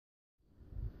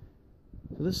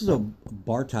This is a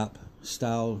bar top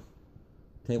style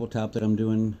tabletop that I'm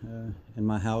doing in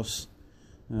my house.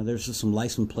 There's just some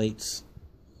license plates.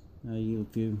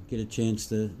 If you get a chance,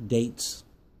 the dates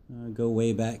go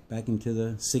way back into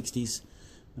the 60s.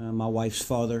 My wife's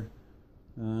father,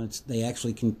 they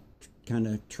actually can kind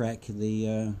of track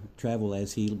the travel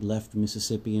as he left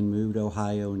Mississippi and moved to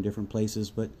Ohio and different places.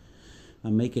 But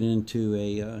I'm making it into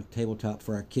a tabletop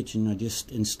for our kitchen. I just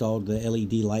installed the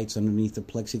LED lights underneath the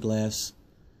plexiglass.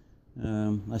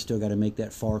 I still got to make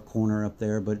that far corner up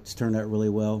there, but it's turned out really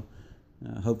well.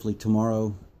 Hopefully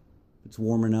tomorrow, if it's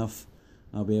warm enough,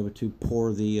 I'll be able to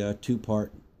pour the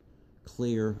two-part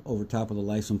clear over top of the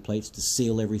license plates to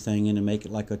seal everything in and make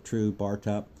it like a true bar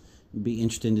top. It'd be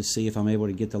interesting to see if I'm able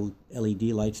to get the LED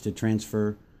lights to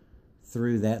transfer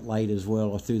through that light as well,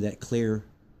 or through that clear.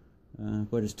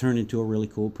 But it's turned into a really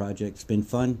cool project. It's been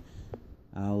fun.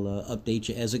 I'll update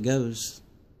you as it goes.